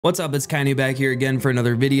What's up, it's Kanye back here again for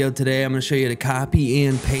another video. Today I'm going to show you how to copy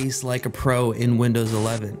and paste like a pro in Windows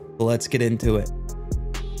 11. So let's get into it.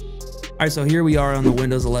 All right, so here we are on the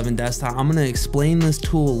Windows 11 desktop. I'm going to explain this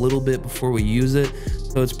tool a little bit before we use it.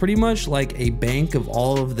 So it's pretty much like a bank of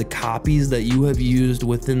all of the copies that you have used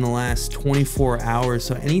within the last 24 hours.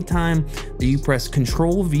 So anytime that you press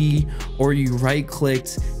Control V or you right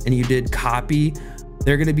clicked and you did copy,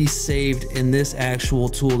 they're going to be saved in this actual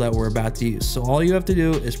tool that we're about to use. So all you have to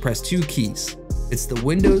do is press two keys. It's the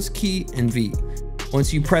Windows key and V.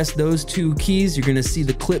 Once you press those two keys, you're going to see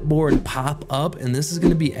the clipboard pop up, and this is going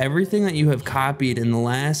to be everything that you have copied in the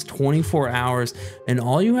last 24 hours. And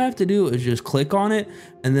all you have to do is just click on it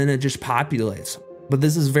and then it just populates. But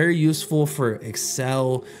this is very useful for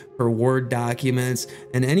Excel, for Word documents,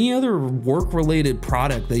 and any other work-related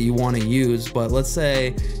product that you want to use. But let's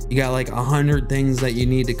say you got like 100 things that you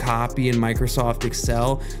need to copy in Microsoft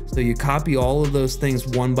Excel. So you copy all of those things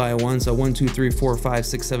one by one. So 1, 2, 3, 4, 5,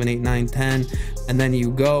 6, 7, 8, 9, 10. And then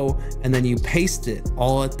you go and then you paste it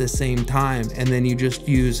all at the same time. And then you just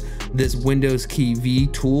use this Windows key V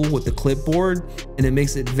tool with the clipboard. And it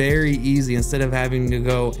makes it very easy instead of having to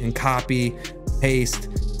go and copy, paste,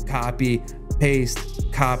 copy,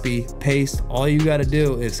 paste, copy, paste. All you got to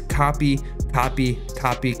do is copy, copy,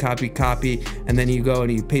 copy, copy, copy, and then you go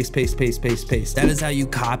and you paste, paste, paste, paste, paste. That is how you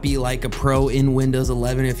copy like a pro in Windows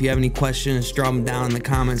 11. If you have any questions, drop them down in the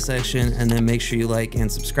comment section, and then make sure you like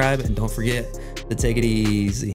and subscribe, and don't forget to take it easy.